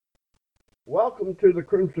Welcome to the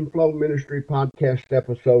Crimson Flow Ministry Podcast,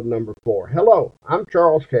 episode number 4. Hello, I'm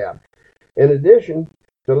Charles Capps. In addition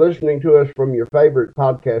to listening to us from your favorite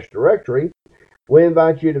podcast directory, we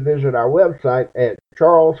invite you to visit our website at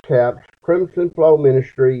Charles Capps,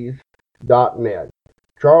 CrimsonFlowMinistries.net.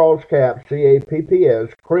 Charles Capps, C-A-P-P-S,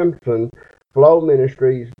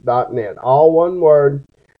 CrimsonFlowMinistries.net. All one word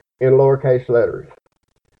in lowercase letters.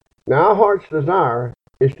 Now, our heart's desire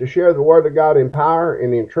is to share the Word of God in power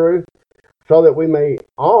and in truth, so that we may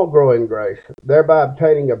all grow in grace, thereby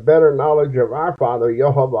obtaining a better knowledge of our Father,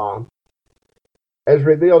 Yehovah, as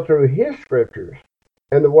revealed through His Scriptures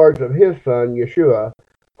and the words of His Son, Yeshua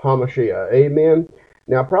HaMashiach. Amen.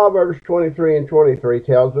 Now, Proverbs 23 and 23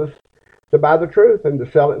 tells us to buy the truth and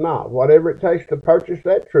to sell it not. Whatever it takes to purchase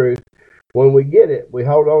that truth, when we get it, we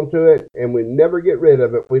hold on to it and we never get rid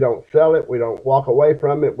of it. We don't sell it. We don't walk away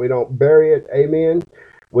from it. We don't bury it. Amen.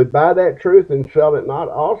 We buy that truth and sell it not.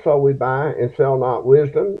 Also, we buy and sell not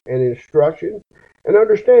wisdom and instruction and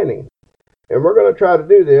understanding. And we're going to try to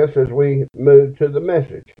do this as we move to the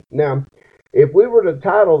message. Now, if we were to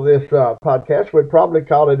title this podcast, we'd probably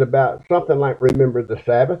call it about something like Remember the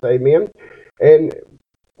Sabbath. Amen. And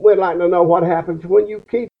we'd like to know what happens when you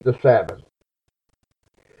keep the Sabbath.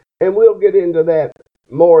 And we'll get into that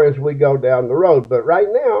more as we go down the road. But right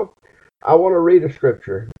now, I want to read a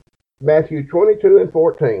scripture. Matthew 22 and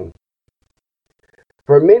 14.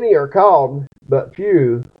 For many are called, but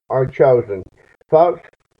few are chosen. Folks,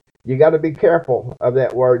 you got to be careful of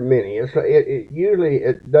that word many. Usually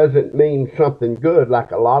it doesn't mean something good like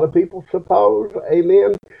a lot of people suppose.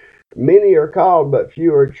 Amen. Many are called, but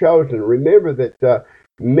few are chosen. Remember that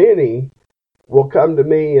many will come to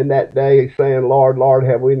me in that day saying, Lord, Lord,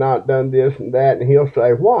 have we not done this and that? And He'll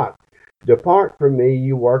say, what? Depart from me,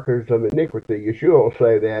 you workers of iniquity. Yeshua will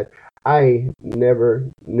say that. I never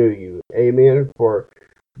knew you. Amen. For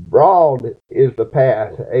broad is the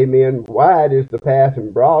path. Amen. Wide is the path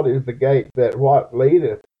and broad is the gate that what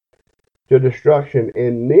leadeth to destruction.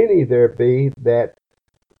 And many there be that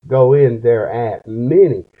go in thereat.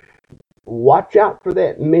 Many. Watch out for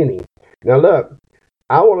that many. Now look,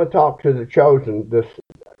 I want to talk to the chosen this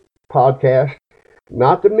podcast,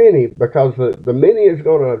 not the many, because the many is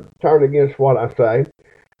going to turn against what I say.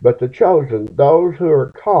 But the chosen, those who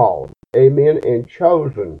are called, amen, and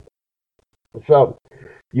chosen. So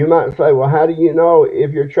you might say, well, how do you know if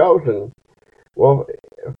you're chosen? Well,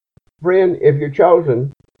 friend, if you're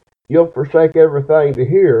chosen, you'll forsake everything to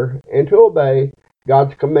hear and to obey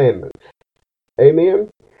God's commandments. Amen?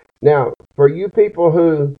 Now, for you people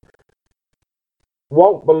who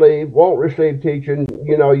won't believe, won't receive teaching,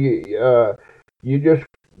 you just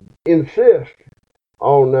insist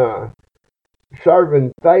on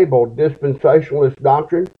serving fabled dispensationalist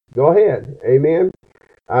doctrine, go ahead. Amen.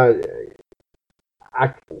 That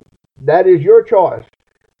is your choice.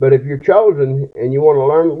 But if you're chosen and you want to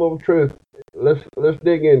learn a little truth, let's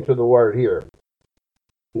dig into the word here.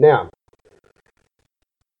 Now,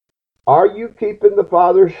 are you keeping the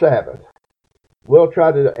Father's Sabbath? We'll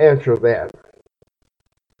try to answer that.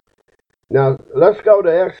 Now, let's go to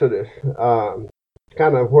Exodus,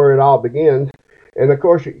 kind of where it all begins. And of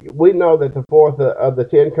course, we know that the fourth of the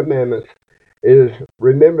 10 commandments is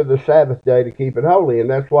remember the Sabbath day to keep it holy. And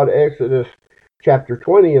that's what Exodus chapter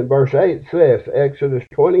 20 and verse 8 says. Exodus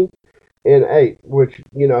 20 and 8, which,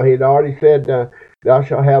 he'd already said, thou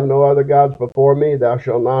shalt have no other gods before me. Thou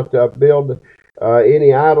shalt not build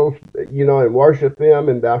any idols, and worship them.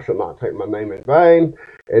 And thou shalt not take my name in vain.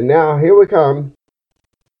 And now here we come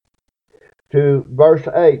to verse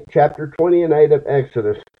 8, chapter 20 and 8 of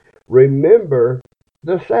Exodus. Remember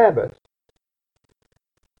the Sabbath.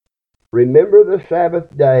 Remember the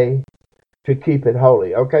Sabbath day to keep it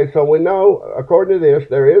holy. Okay, so we know, according to this,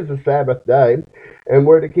 there is a Sabbath day, and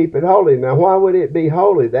we're to keep it holy. Now, why would it be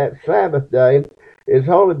holy? That Sabbath day is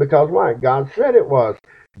holy because why? God said it was.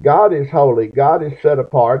 God is holy. God is set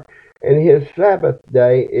apart, and His Sabbath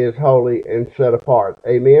day is holy and set apart.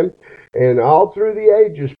 Amen? And all through the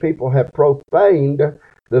ages, people have profaned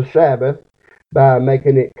the Sabbath by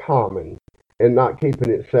making it common and not keeping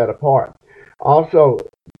it set apart. Also,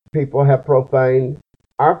 people have profaned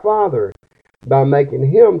our Father by making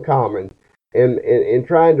Him common and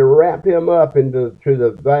trying to wrap Him up into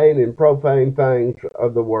the vain and profane things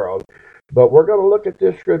of the world. But we're going to look at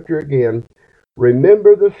this scripture again.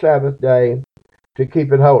 Remember the Sabbath day to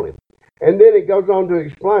keep it holy. And then it goes on to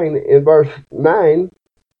explain in verse 9,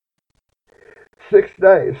 6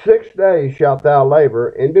 days shalt thou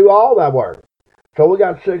labor and do all thy work. So we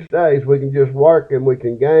got 6 days. We can just work and we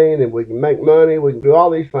can gain and we can make money. We can do all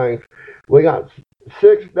these things. We got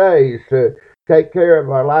 6 days to take care of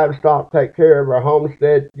our livestock, take care of our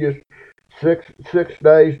homestead, just six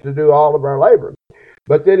days to do all of our labor.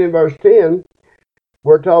 But then in verse 10,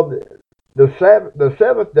 we're told that the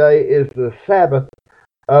seventh day is the Sabbath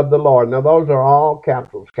of the Lord. Now, those are all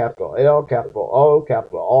capitals, capital L, capital O,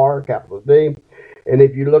 capital R, capital D. And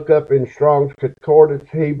if you look up in Strong's Concordance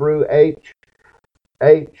Hebrew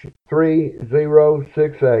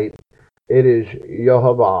H3068, it is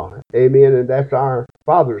Yehovah. Amen. And that's our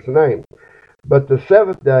Father's name. But the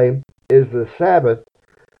seventh day is the Sabbath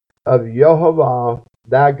of Yehovah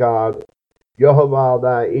thy God, Yehovah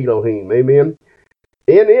thy Elohim. Amen.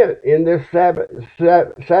 In this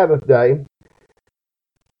Sabbath day,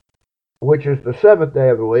 which is the seventh day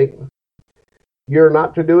of the week, you're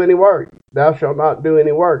not to do any work. Thou shalt not do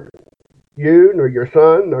any work. You, nor your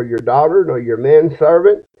son, nor your daughter, nor your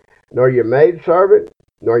manservant, nor your maidservant,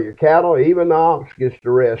 nor your cattle, even the ox gets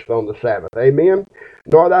to rest on the Sabbath. Amen.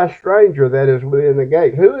 Nor thy stranger that is within the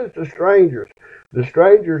gate. Who is the strangers? The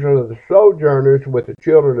strangers are the sojourners with the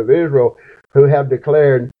children of Israel who have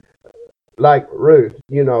declared, like Ruth,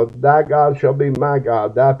 thy God shall be my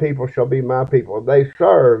God, thy people shall be my people. They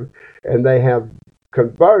serve and they have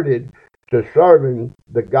converted to serving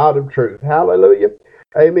the God of truth. Hallelujah.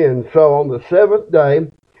 Amen. So on the seventh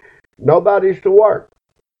day, nobody's to work.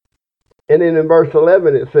 And then in verse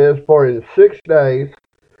 11 it says, for in 6 days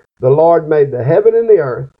the Lord made the heaven and the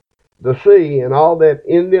earth, the sea, and all that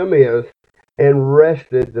in them is, and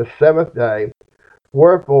rested the seventh day.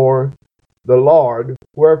 Wherefore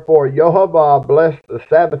Yehovah blessed the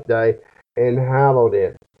Sabbath day and hallowed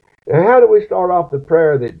it. Now, how do we start off the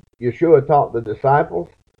prayer that Yeshua taught the disciples?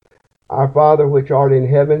 Our Father which art in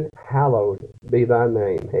heaven, hallowed be thy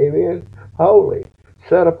name. Amen. Holy,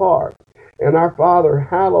 set apart. And our Father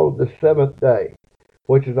hallowed the seventh day,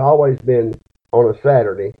 which has always been on a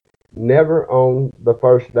Saturday, never on the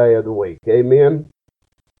first day of the week. Amen.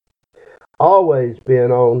 Always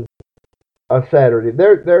been on a Saturday.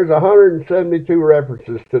 There's 172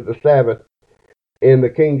 references to the Sabbath in the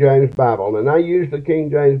King James Bible. And I use the King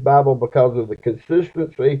James Bible because of the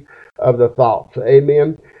consistency of the thoughts.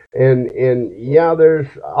 Amen. And yeah, there's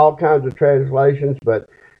all kinds of translations, but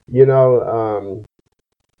you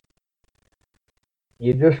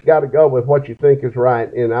just got to go with what you think is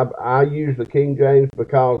right. And I use the King James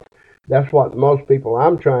because that's what most people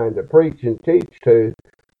I'm trying to preach and teach to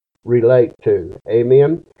relate to.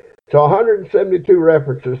 Amen. So 172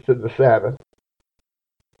 references to the Sabbath,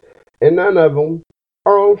 and none of them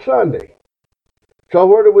are on Sunday. So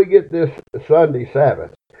where do we get this Sunday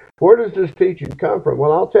Sabbath? Where does this teaching come from?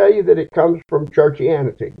 Well, I'll tell you that it comes from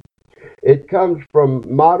churchianity. It comes from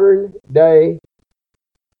modern day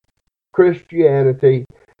Christianity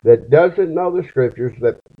that doesn't know the Scriptures,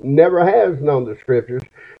 that never has known the Scriptures,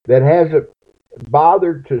 that hasn't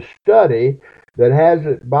bothered to study, that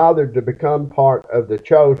hasn't bothered to become part of the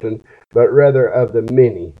chosen, but rather of the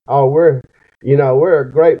many. Oh, we're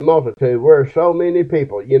a great multitude. We're so many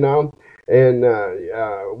people, and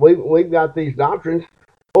we've got these doctrines.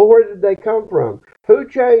 Well, where did they come from? Who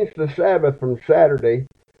changed the Sabbath from Saturday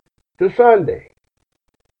to Sunday?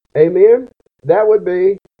 Amen? That would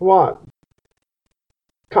be what?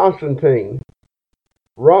 Constantine.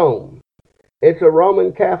 Rome. It's a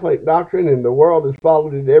Roman Catholic doctrine, and the world has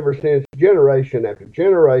followed it ever since, generation after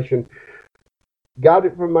generation. Got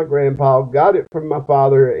it from my grandpa, got it from my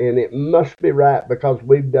father, and it must be right because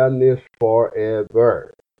we've done this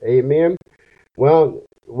forever. Amen? Well,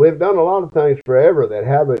 we've done a lot of things forever that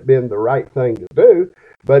haven't been the right thing to do,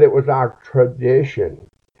 but it was our tradition.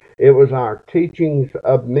 It was our teachings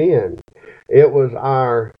of men. It was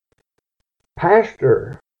our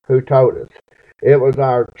pastor who told us. It was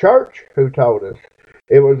our church who told us.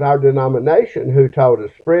 It was our denomination who told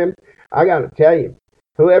us. Friend, I got to tell you,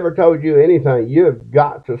 whoever told you anything, you've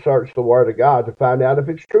got to search the Word of God to find out if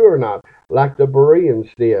it's true or not, like the Bereans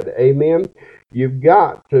did. Amen? You've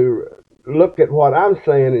got to look at what I'm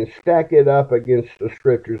saying and stack it up against the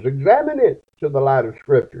Scriptures. Examine it to the light of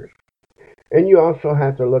Scriptures. And you also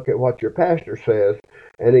have to look at what your pastor says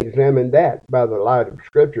and examine that by the light of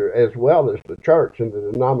Scripture, as well as the church and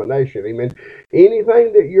the denomination. Amen.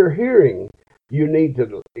 Anything that you're hearing, you need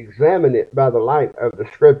to examine it by the light of the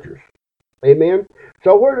Scriptures. Amen.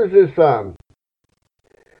 So where does this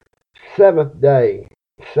seventh day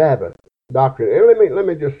Sabbath doctrine? And let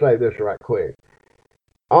me just say this right quick.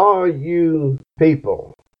 All you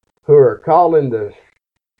people who are calling the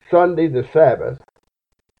Sunday the Sabbath,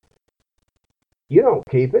 you don't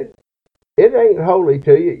keep it. It ain't holy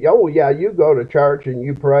to you. Oh, yeah, you go to church and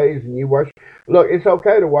you praise and you worship. Look, it's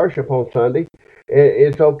okay to worship on Sunday.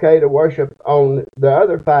 It's okay to worship on the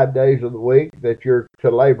other 5 days of the week that you're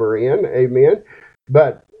to labor in. Amen.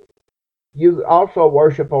 But you also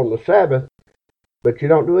worship on the Sabbath, but you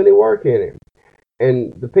don't do any work in it.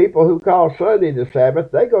 And the people who call Sunday the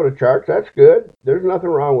Sabbath, they go to church. That's good. There's nothing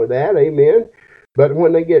wrong with that. Amen. But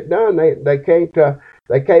when they get done, they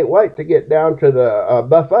can't wait to get down to the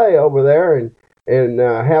buffet over there and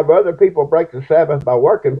have other people break the Sabbath by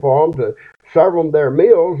working for them to serve them their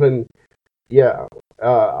meals. And yeah,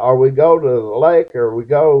 or we go to the lake, or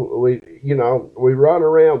we run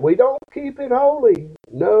around. We don't keep it holy.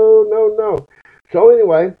 No, no, no. So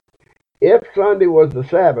anyway, if Sunday was the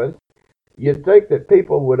Sabbath, you'd think that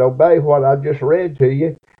people would obey what I just read to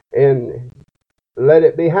you and let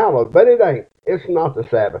it be hallowed. But it ain't. It's not the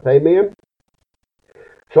Sabbath. Amen?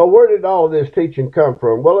 So where did all of this teaching come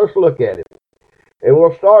from? Well, let's look at it. And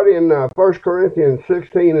we'll start in 1 Corinthians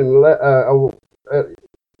 16 and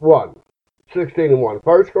 1. 16 and 1.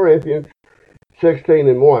 1 Corinthians 16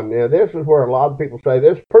 and 1. Now, this is where a lot of people say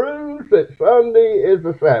this proves that Sunday is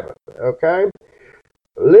the Sabbath. Okay?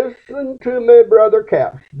 Listen to me, Brother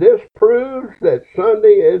Caps. This proves that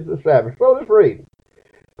Sunday is the Sabbath. So let's read.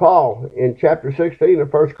 Paul, in chapter 16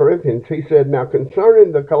 of 1 Corinthians, he said, Now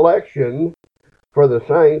concerning the collection for the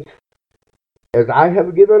saints, as I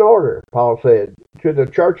have given order, Paul said, to the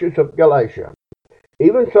churches of Galatia,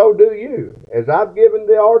 even so do you. As I've given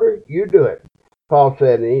the order, you do it. Paul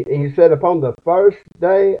said, and he said, upon the first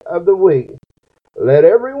day of the week, let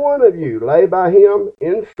every one of you lay by him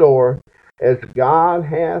in store, as God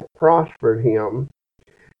hath prospered him,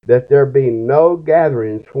 that there be no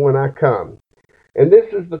gatherings when I come. And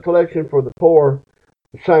this is the collection for the poor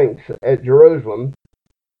saints at Jerusalem.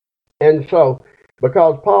 And so,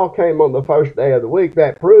 because Paul came on the first day of the week,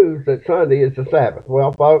 that proves that Sunday is the Sabbath.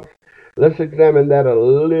 Well, folks, let's examine that a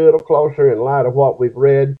little closer in light of what we've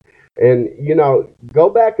read. And, go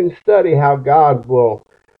back and study how God will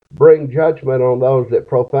bring judgment on those that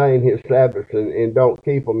profane his Sabbaths and don't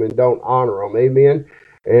keep them and don't honor them. Amen.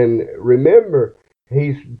 And remember,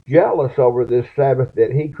 he's jealous over this Sabbath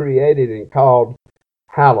that he created and called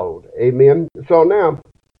hallowed. Amen. So now,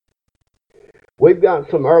 we've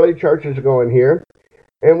got some early churches going here,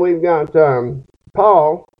 and we've got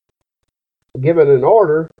Paul giving an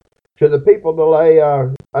order to the people to lay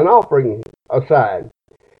an offering aside.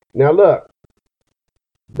 Now look,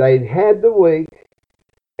 they had the week,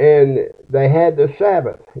 and they had the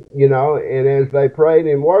Sabbath, and as they prayed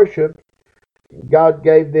and worshiped, God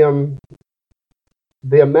gave them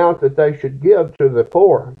the amount that they should give to the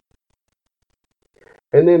poor.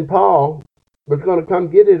 And then Paul was going to come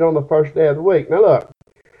get it on the first day of the week. Now look,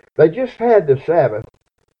 they just had the Sabbath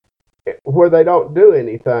where they don't do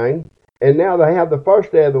anything, and now they have the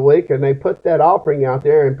first day of the week, and they put that offering out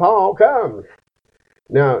there, and Paul comes.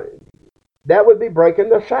 Now, that would be breaking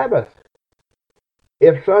the Sabbath.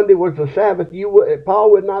 If Sunday was the Sabbath,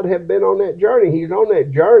 Paul would not have been on that journey. He's on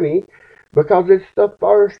that journey because it's the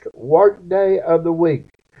first work day of the week.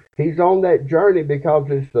 He's on that journey because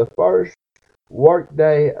it's the first work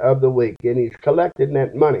day of the week, and he's collecting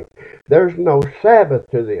that money. There's no Sabbath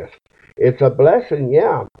to this. It's a blessing,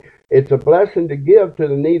 yeah. It's a blessing to give to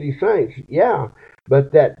the needy saints, yeah.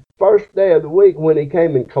 But that first day of the week when he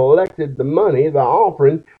came and collected the money, the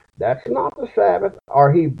offering, that's not the Sabbath,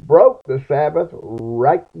 or he broke the Sabbath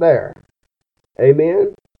right there.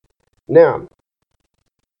 Amen? Now,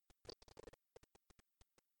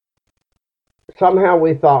 somehow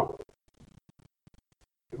we thought,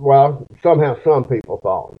 somehow some people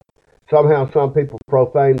thought, somehow some people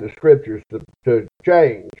profaned the scriptures to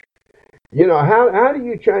change. How do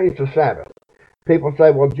you change the Sabbath? People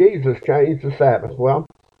say, well, Jesus changed the Sabbath. Well,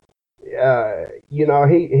 he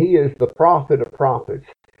is the prophet of prophets.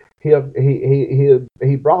 He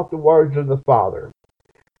brought the words of the Father.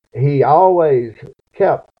 He always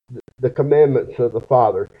kept the commandments of the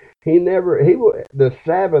Father. The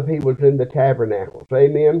Sabbath he was in the tabernacles.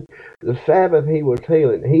 Amen. The Sabbath he was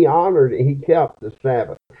healing. He honored, he kept the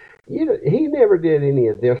Sabbath. He never did any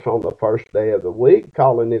of this on the first day of the week,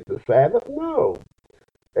 calling it the Sabbath. No.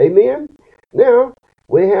 Amen. Now,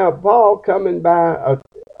 we have Paul coming by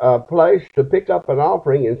a place to pick up an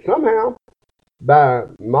offering, and somehow, by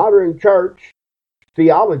modern church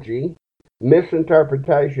theology,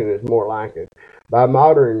 misinterpretation is more like it, by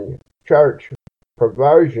modern church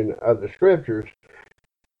perversion of the scriptures,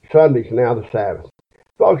 Sunday's now the Sabbath.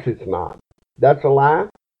 Folks, it's not. That's a lie.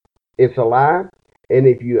 It's a lie. And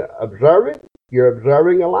if you observe it, you're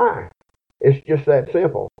observing a lie. It's just that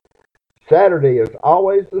simple. Saturday is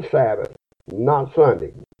always the Sabbath, not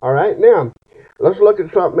Sunday. All right, now, let's look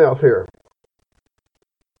at something else here.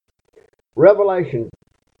 Revelation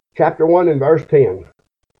chapter 1 and verse 10.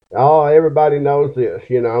 Oh, everybody knows this,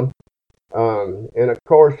 And of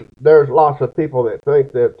course, there's lots of people that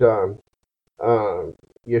think that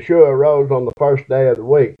Yeshua rose on the first day of the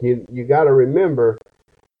week. You got to remember.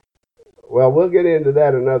 Well, we'll get into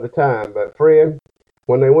that another time. But friend,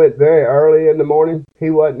 when they went very early in the morning, he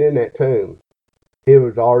wasn't in that tomb. He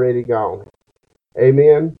was already gone.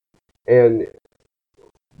 Amen. And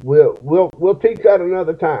we'll teach that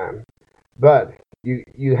another time. But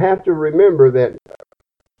you have to remember that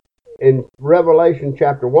in Revelation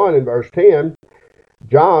chapter 1 and verse 10,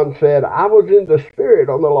 John said, I was in the Spirit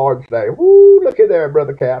on the Lord's day. Woo, looky there,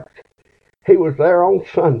 Brother Caps. He was there on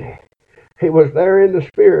Sunday. He was there in the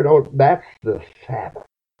Spirit. That's the Sabbath.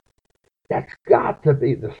 That's got to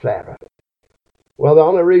be the Sabbath. Well, the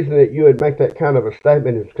only reason that you would make that kind of a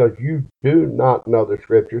statement is because you do not know the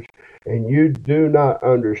Scriptures and you do not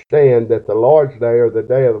understand that the Lord's Day or the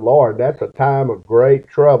day of the Lord, that's a time of great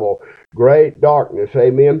trouble, great darkness.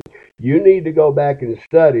 Amen. You need to go back and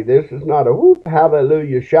study. This is not a whoop,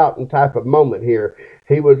 hallelujah, shouting type of moment here.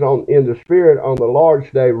 He was in the Spirit on the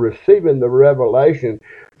Lord's Day receiving the revelation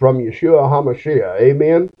from Yeshua HaMashiach.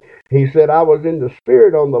 Amen. He said, I was in the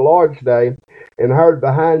Spirit on the Lord's Day and heard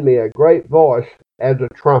behind me a great voice as a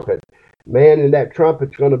trumpet. Man, and that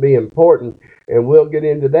trumpet's going to be important, and we'll get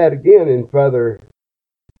into that again in further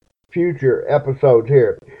future episodes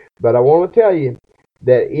here. But I want to tell you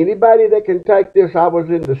that anybody that can take this, I was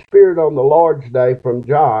in the Spirit on the Lord's Day from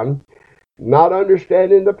John, not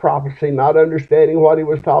understanding the prophecy, not understanding what he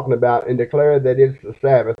was talking about, and declare that it's the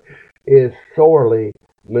Sabbath, is sorely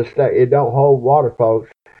mistaken. It don't hold water,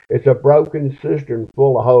 folks. It's a broken cistern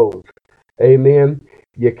full of holes. Amen.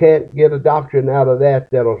 You can't get a doctrine out of that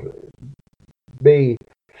that'll be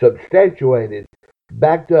substantiated,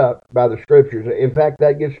 backed up by the Scriptures. In fact,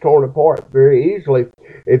 that gets torn apart very easily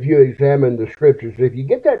if you examine the Scriptures. If you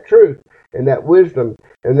get that truth and that wisdom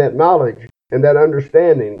and that knowledge and that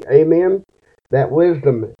understanding, amen, that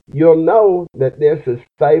wisdom, you'll know that this is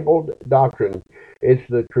fabled doctrine. It's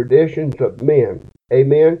the traditions of men.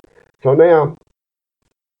 Amen. So now,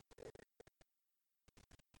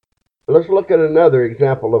 let's look at another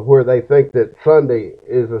example of where they think that Sunday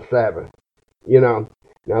is a Sabbath.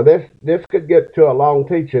 Now this could get to a long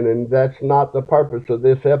teaching, and that's not the purpose of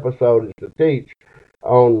this episode, is to teach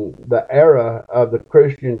on the era of the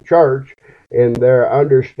Christian church and their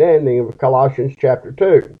understanding of Colossians chapter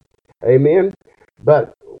 2. Amen?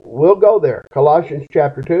 But we'll go there. Colossians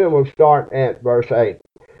chapter 2, and we'll start at verse 8.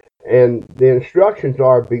 And the instructions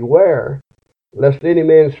are, beware lest any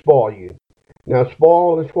man spoil you. Now,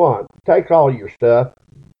 spoil is what? Take all your stuff.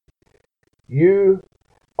 You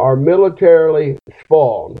are militarily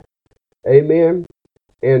spoiled. Amen?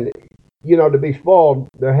 And, to be spoiled,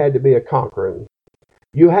 there had to be a conquering.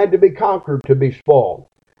 You had to be conquered to be spoiled.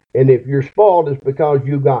 And if you're spoiled, it's because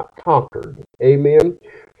you got conquered. Amen?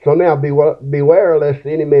 So now, beware lest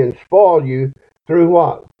any man spoil you through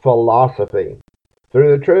what? Philosophy.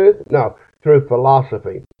 Through the truth? No, through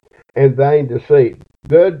philosophy and vain deceit.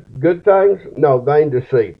 Good things? No, vain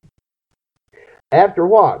deceit. After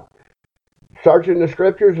what? Searching the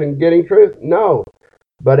Scriptures and getting truth? No,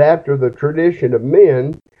 but after the tradition of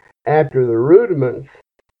men, after the rudiments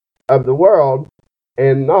of the world,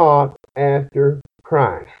 and not after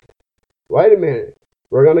Christ. Wait a minute.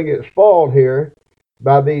 We're going to get spoiled here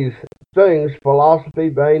by these things, philosophy,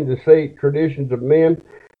 vain deceit, traditions of men,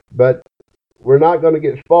 but we're not going to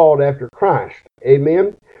get spoiled after Christ.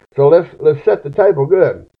 Amen? So let's set the table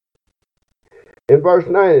good. In verse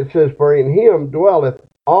 9 it says, for in him dwelleth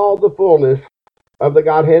all the fullness of the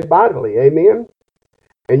Godhead bodily. Amen?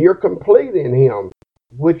 And you're complete in him,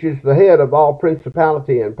 which is the head of all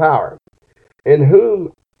principality and power, in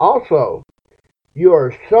whom also you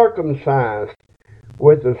are circumcised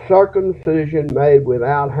with the circumcision made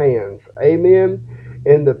without hands. Amen?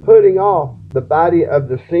 In the putting off the body of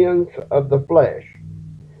the sins of the flesh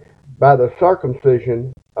by the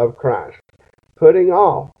circumcision of Christ. Putting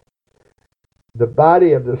off the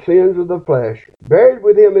body of the sins of the flesh, buried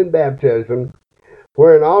with him in baptism,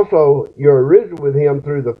 wherein also you are risen with him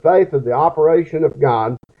through the faith of the operation of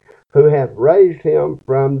God, who hath raised him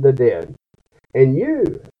from the dead. And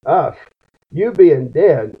you being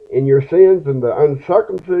dead in your sins and the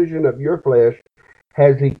uncircumcision of your flesh,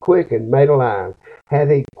 has he quickened, made alive, hath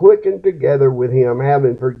he quickened together with him,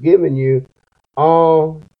 having forgiven you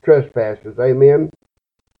all trespasses. Amen.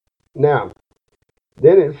 Now,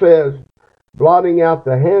 then it says, blotting out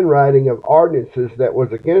the handwriting of ordinances that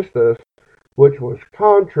was against us, which was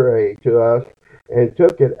contrary to us, and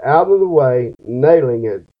took it out of the way, nailing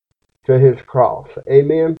it to his cross.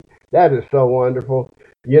 Amen. That is so wonderful.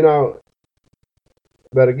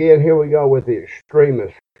 But again, here we go with the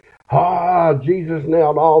extremists. Jesus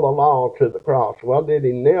nailed all the law to the cross. Well, did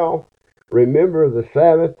he nail remember the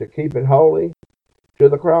Sabbath to keep it holy to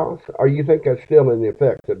the cross? Or you think that's still in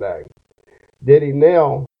effect today? Did he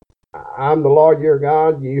nail, I'm the Lord your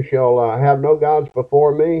God, you shall have no gods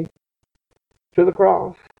before me, to the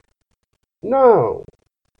cross? No.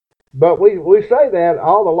 But we say that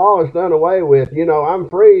all the law is done away with. I'm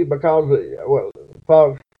free because, well,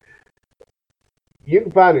 folks, you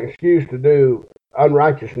can find an excuse to do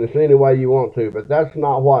unrighteousness any way you want to, but that's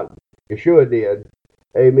not what Yeshua did.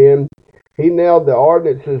 Amen. He nailed the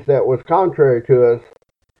ordinances that was contrary to us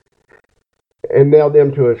and nailed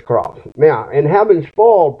them to his cross. Now, and having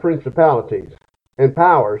spoiled principalities and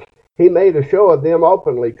powers, he made a show of them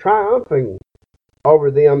openly, triumphing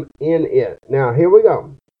over them in it. Now, here we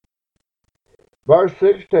go. Verse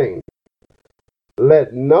 16.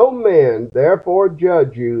 Let no man therefore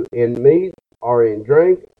judge you in meat or in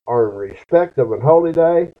drink or in respect of an holy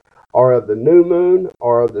day or of the new moon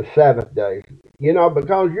or of the Sabbath days.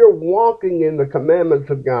 Because you're walking in the commandments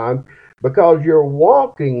of God, because you're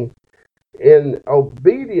walking in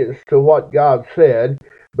obedience to what God said,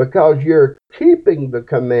 because you're keeping the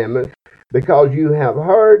commandments, because you have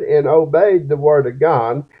heard and obeyed the word of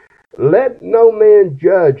God, let no man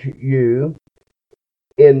judge you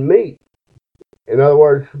in meat. In other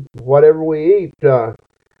words, whatever we eat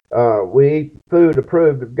food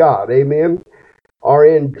approved of God, amen, or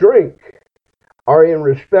in drink, or in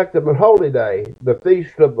respect of a holy day, the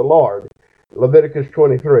feast of the Lord, Leviticus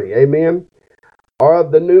 23, amen, or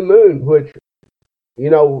of the new moon, which,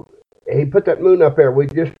 he put that moon up there. We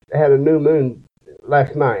just had a new moon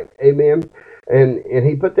last night, amen, and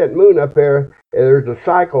he put that moon up there. There's a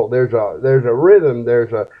cycle, there's a rhythm,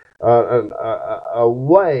 there's a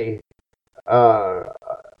way to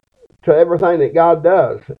everything that God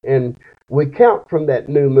does. And we count from that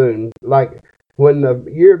new moon, like when the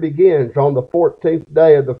year begins on the 14th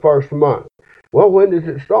day of the first month. Well, when does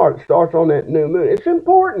it start? It starts on that new moon. It's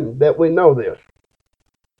important that we know this.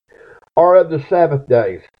 Or of the Sabbath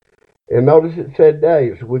days. And notice it said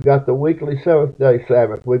days. We've got the weekly seventh day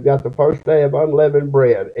Sabbath. We've got the first day of unleavened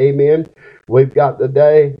bread. Amen. We've got the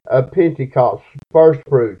day of Pentecost, first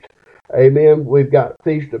fruits. Amen. We've got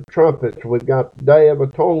Feast of Trumpets. We've got Day of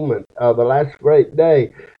Atonement, the last great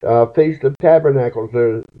day, Feast of Tabernacles.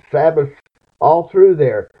 There's Sabbaths all through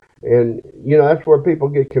there. And, that's where people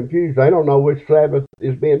get confused. They don't know which Sabbath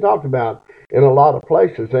is being talked about in a lot of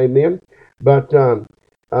places. Amen. But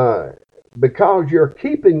because you're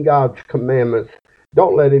keeping God's commandments,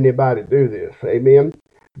 don't let anybody do this. Amen.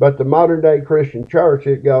 But the modern day Christian church,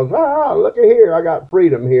 it goes, look at here, I got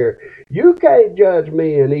freedom here. You can't judge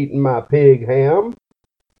me in eating my pig ham.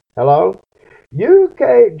 Hello? You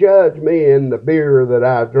can't judge me in the beer that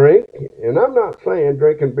I drink. And I'm not saying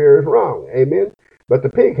drinking beer is wrong. Amen. But the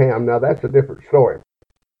pig ham, now that's a different story.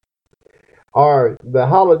 Or the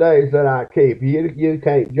holidays that I keep. You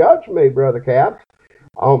can't judge me, Brother Caps,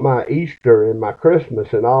 on my Easter and my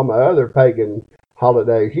Christmas and all my other pagan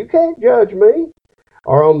holidays. You can't judge me.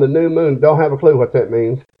 Or on the new moon, don't have a clue what that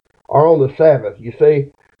means. Or on the Sabbath. You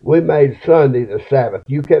see, we made Sunday the Sabbath.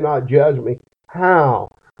 You cannot judge me. How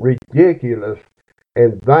ridiculous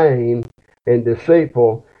and vain and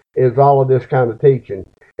deceitful is all of this kind of teaching.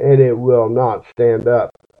 And it will not stand up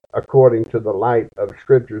according to the light of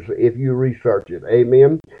Scriptures if you research it.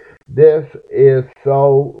 Amen. This is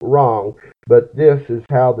so wrong, but this is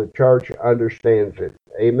how the church understands it.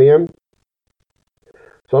 Amen.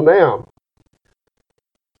 So now,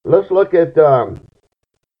 let's look at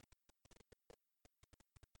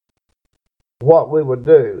what we would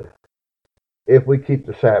do if we keep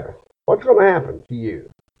the Sabbath. What's going to happen to you?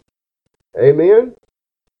 Amen.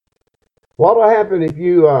 What will happen if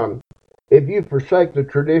you forsake the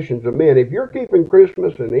traditions of men? If you're keeping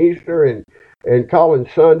Christmas and Easter and calling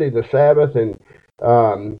Sunday the Sabbath, and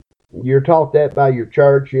you're taught that by your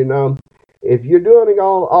church, if you're doing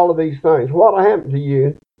all of these things, what will happen to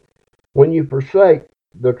you when you forsake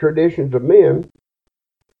the traditions of men?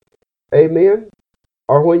 Amen.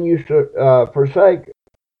 Or when you forsake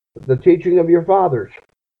the teaching of your fathers.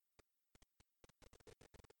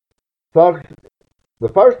 Folks, the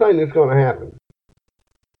first thing that's going to happen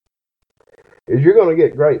is you're going to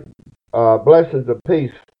get great blessings of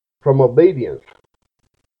peace from obedience.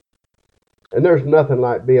 And there's nothing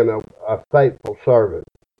like being a faithful servant,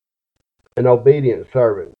 an obedient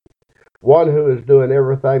servant, one who is doing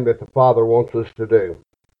everything that the Father wants us to do.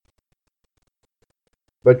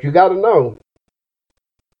 But you got to know,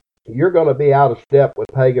 you're going to be out of step with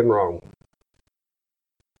pagan Rome.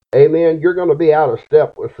 Amen. You're going to be out of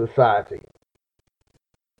step with society.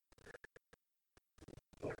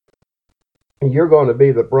 And you're going to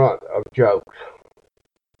be the brunt of jokes.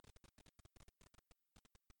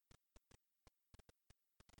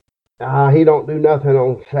 He don't do nothing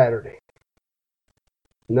on Saturday.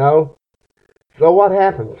 No. So what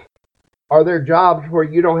happens? Are there jobs where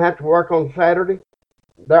you don't have to work on Saturday?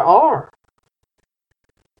 There are.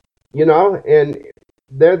 And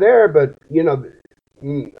they're there, but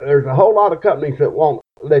there's a whole lot of companies that won't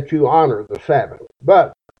let you honor the Sabbath,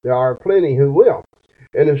 but there are plenty who will.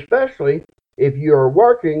 And especially if you're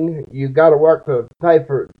working, you got to work to pay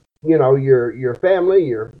for, your family,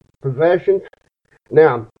 your possessions.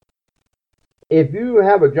 Now, if you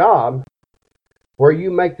have a job where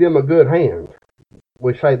you make them a good hand,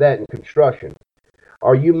 we say that in construction,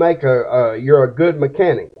 or you make you're a good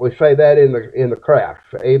mechanic, we say that in the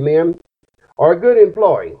crafts, amen, or a good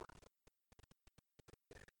employee,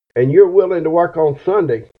 and you're willing to work on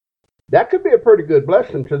Sunday, that could be a pretty good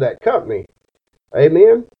blessing to that company,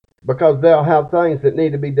 amen, because they'll have things that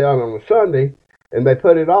need to be done on a Sunday, and they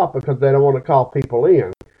put it off because they don't want to call people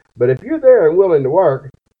in. But if you're there and willing to work,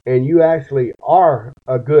 and you actually are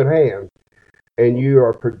a good hand, and you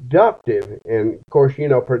are productive, and of course,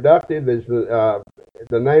 productive is the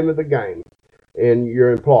name of the game in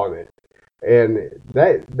your employment, and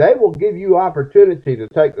they will give you opportunity to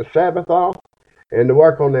take the Sabbath off and to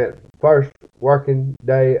work on that first working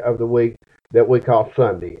day of the week that we call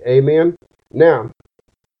Sunday. Amen. Now,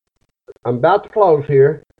 I'm about to close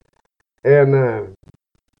here, and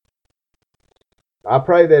I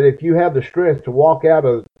pray that if you have the strength to walk out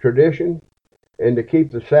of tradition and to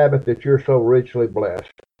keep the Sabbath, that you're so richly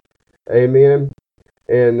blessed. Amen.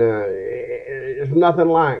 And it's nothing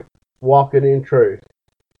like walking in truth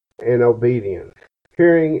and obedience,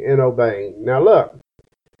 hearing and obeying. Now look,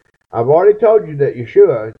 I've already told you that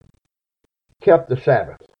Yeshua kept the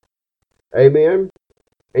Sabbath. Amen.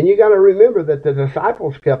 And you got to remember that the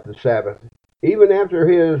disciples kept the Sabbath. Even after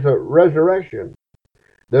his resurrection,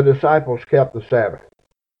 the disciples kept the Sabbath.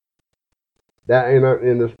 That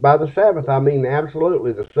by the Sabbath, I mean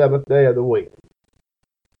absolutely the seventh day of the week.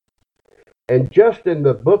 And just in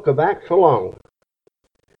the book of Acts alone,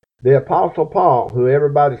 the Apostle Paul, who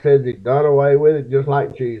everybody says he'd done away with it just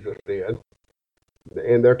like Jesus did,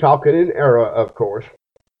 and they're talking in era, of course.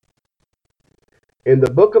 In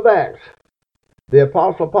the book of Acts, the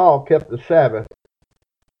Apostle Paul kept the Sabbath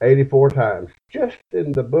 84 times, just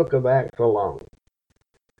in the book of Acts alone,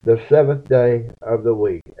 the seventh day of the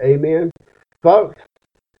week. Amen. Folks,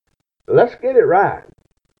 let's get it right.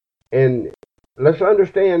 And let's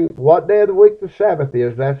understand what day of the week the Sabbath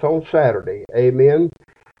is. That's on Saturday. Amen.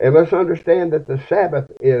 And let's understand that the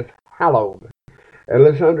Sabbath is hallowed. And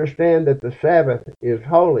let's understand that the Sabbath is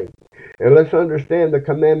holy. And let's understand the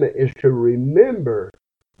commandment is to remember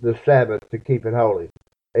the Sabbath to keep it holy.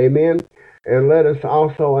 Amen. And let us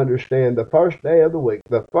also understand the first day of the week.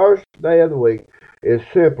 The first day of the week is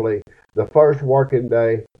simply the first working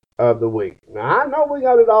day of the week. Now, I know we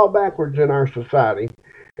got it all backwards in our society.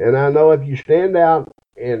 And I know if you stand out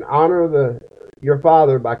and honor your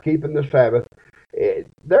Father by keeping the Sabbath,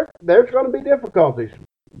 there's going to be difficulties.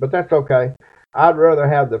 But that's okay. I'd rather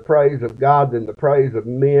have the praise of God than the praise of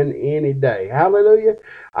men any day. Hallelujah.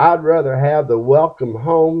 I'd rather have the welcome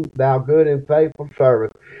home, thou good and faithful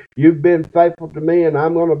servant. You've been faithful to me, and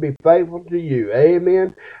I'm going to be faithful to you.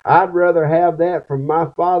 Amen. I'd rather have that from my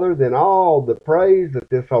Father than all the praise that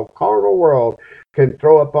this whole carnal world can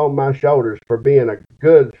throw upon my shoulders for being a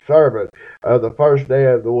good servant of the first day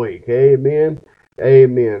of the week. Amen.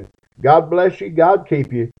 Amen. God bless you. God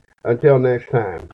keep you. Until next time.